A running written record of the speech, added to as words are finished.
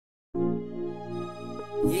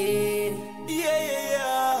Yeah, yeah,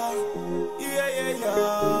 yeah, yeah, yeah, yeah.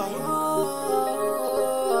 Oh,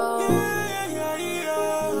 yeah, yeah, yeah,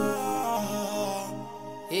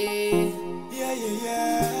 yeah, yeah, yeah.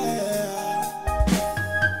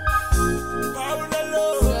 Paula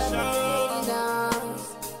Lotion,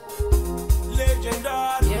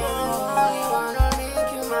 legendary. You're the only one who'll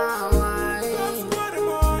make you my wife. That's what I'm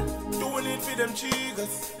on, doing it for them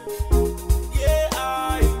chicas.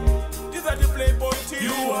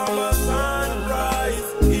 You are my sunrise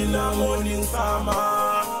in a morning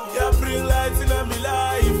summer. You bring lights in my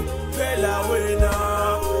life. Bella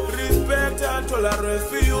winner. Respect and tolerance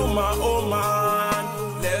for you, my old man.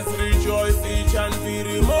 Let's rejoice each and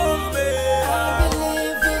every moment. I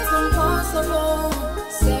believe it's impossible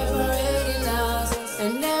separating us,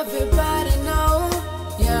 and everybody know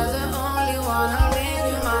you're the only one who'll make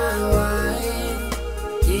you my wife.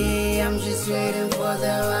 Yeah, I'm just waiting for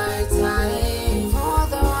the right time.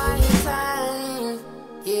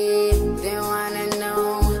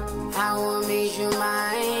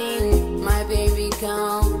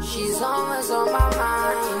 She's always on my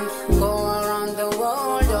mind. Go around the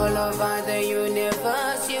world, all over the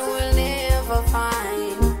universe, you will never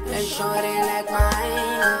find a shorty like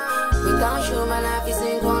mine. Without you, my life is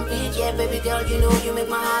incomplete. Yeah, baby girl, you know you make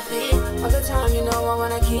my heart beat. All the time, you know I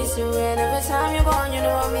wanna kiss you, and every time you're gone, you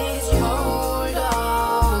know I miss you. Hold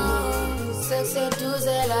on, sexy to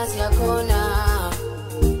zealous yakona.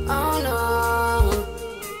 Oh no.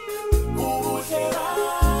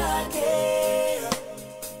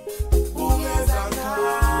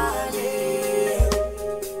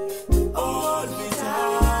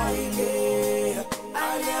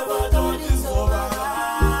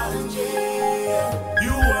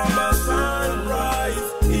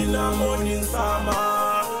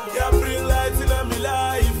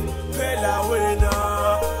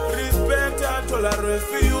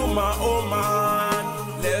 For you, my old man.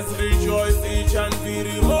 Let's rejoice each and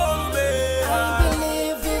every moment. I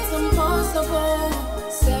believe it's impossible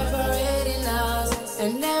separating us,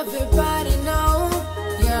 and everybody know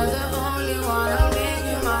you're the only one who'll make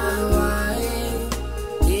you my wife.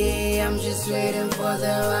 Yeah, I'm just waiting for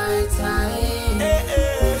the right time. Hey,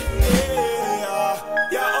 hey, hey,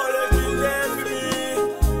 you're always been there for me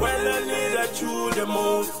when I needed you the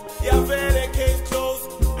most. You're very case close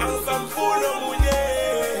and some full of money.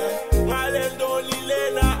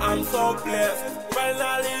 I'm so blessed.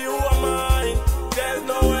 Finally you are mine. There's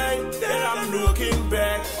no way that I'm looking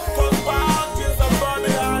back. Cause parties of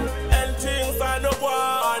Babylon and things I know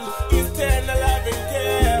one is 10, 11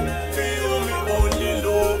 care. Feel me only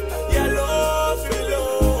love. Yeah, love for me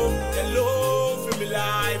love. Yeah, love for me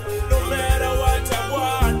life. No matter what I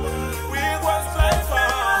want, we gon' strive for.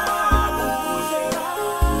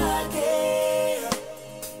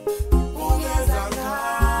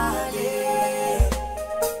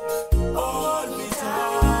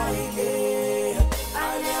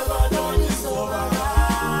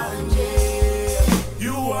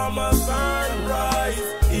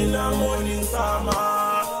 Morning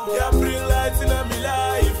summer, you bring lights in my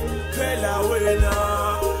life. Bella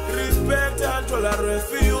winner, respect and tolerance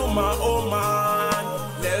for you, my old man.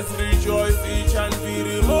 Let's rejoice each and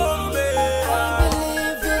every moment. I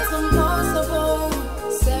believe it's impossible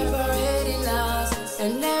separating us,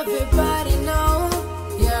 and everybody know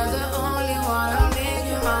you're the only one who'll make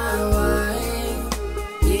you my wife.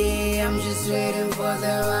 Yeah, I'm just waiting for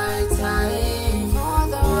the right time. For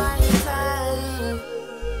the right time.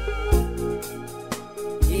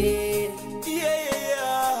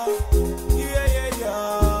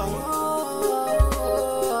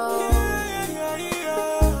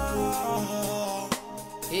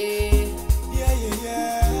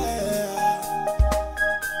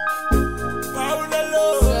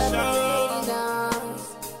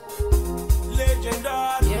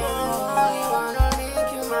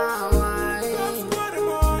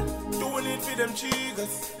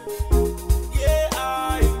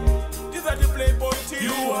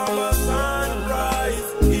 You are my sunrise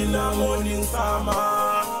in a morning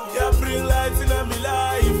summer. You bring lights in my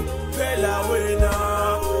life. Bella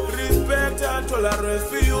winner, respect and tolerance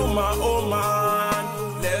for you, my old man.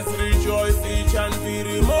 Let's rejoice each and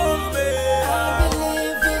every moment. I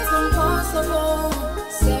believe it's impossible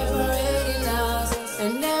separating us,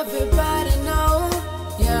 and everybody know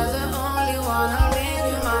you're the only one who'll make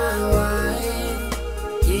you my wife.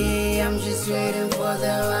 Yeah, I'm just waiting for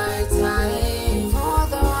the right time.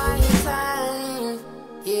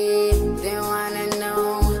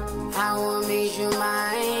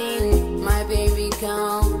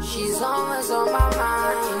 She's always on my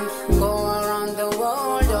mind. Go around the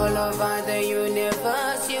world, all over the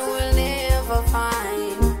universe, you will never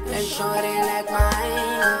find shorty like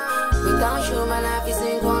mine. Without you, my life is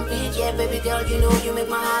incomplete. Yeah, baby girl, you know you make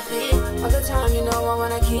my heart beat. All the time, you know I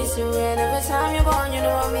wanna kiss you, and every time you're gone, you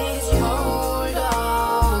know I miss you. Hold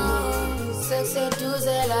on, sexy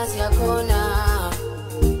tuze las yakona.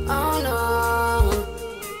 Oh no.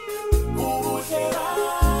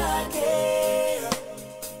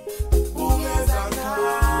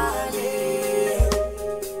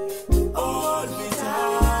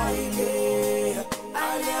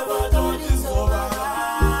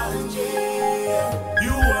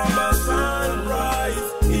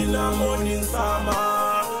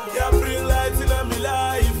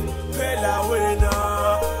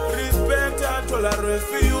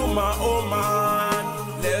 For you, my old man,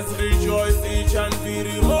 let's rejoice each and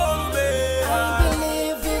every moment. I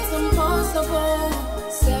believe it's impossible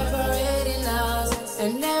separating us,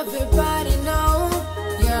 and everybody know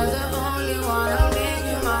you're the only one I'll make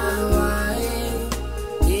you my wife.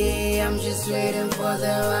 Yeah, I'm just waiting for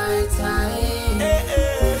the right time. Hey,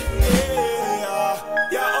 hey, hey,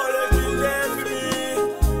 you're always been there for me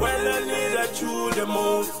when I needed you the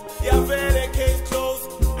most. You're very case close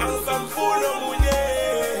and some full of money.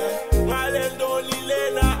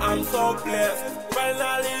 I'm so blessed.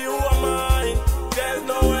 Finally you are mine. There's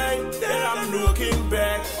no way that I'm looking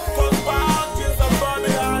back. Cause parties of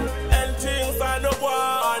Babylon and things I know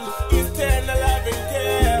one. It's 10, 11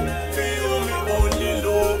 care. Feel me only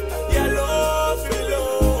love. Yeah, love for me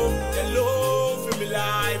love. Yeah, love for me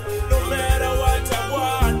life. No matter what I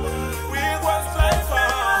want, we gon' strive for.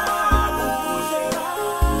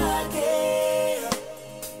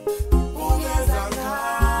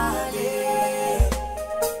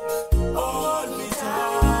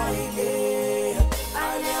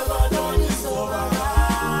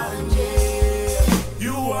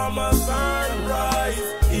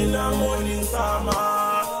 Morning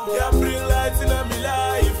summer, you bring lights in my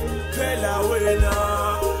life. Tell away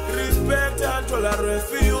now. Respect and tolerance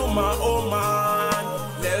for you, my old man.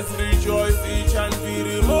 Let's rejoice each and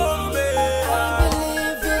every moment. I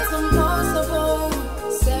believe it's impossible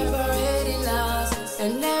separating us,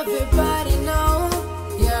 and everybody know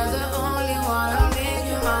you're the only one I'll make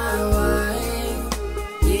you my wife.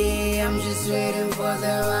 Yeah, I'm just waiting for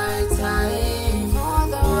the right time. For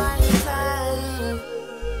the right time.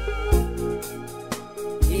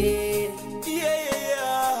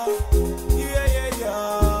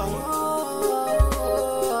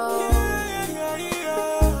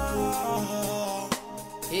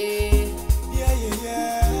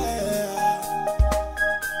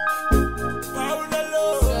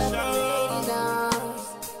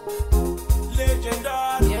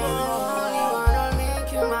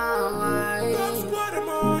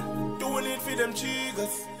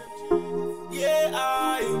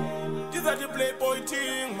 Yeah, these are the playboy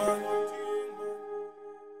thing, man.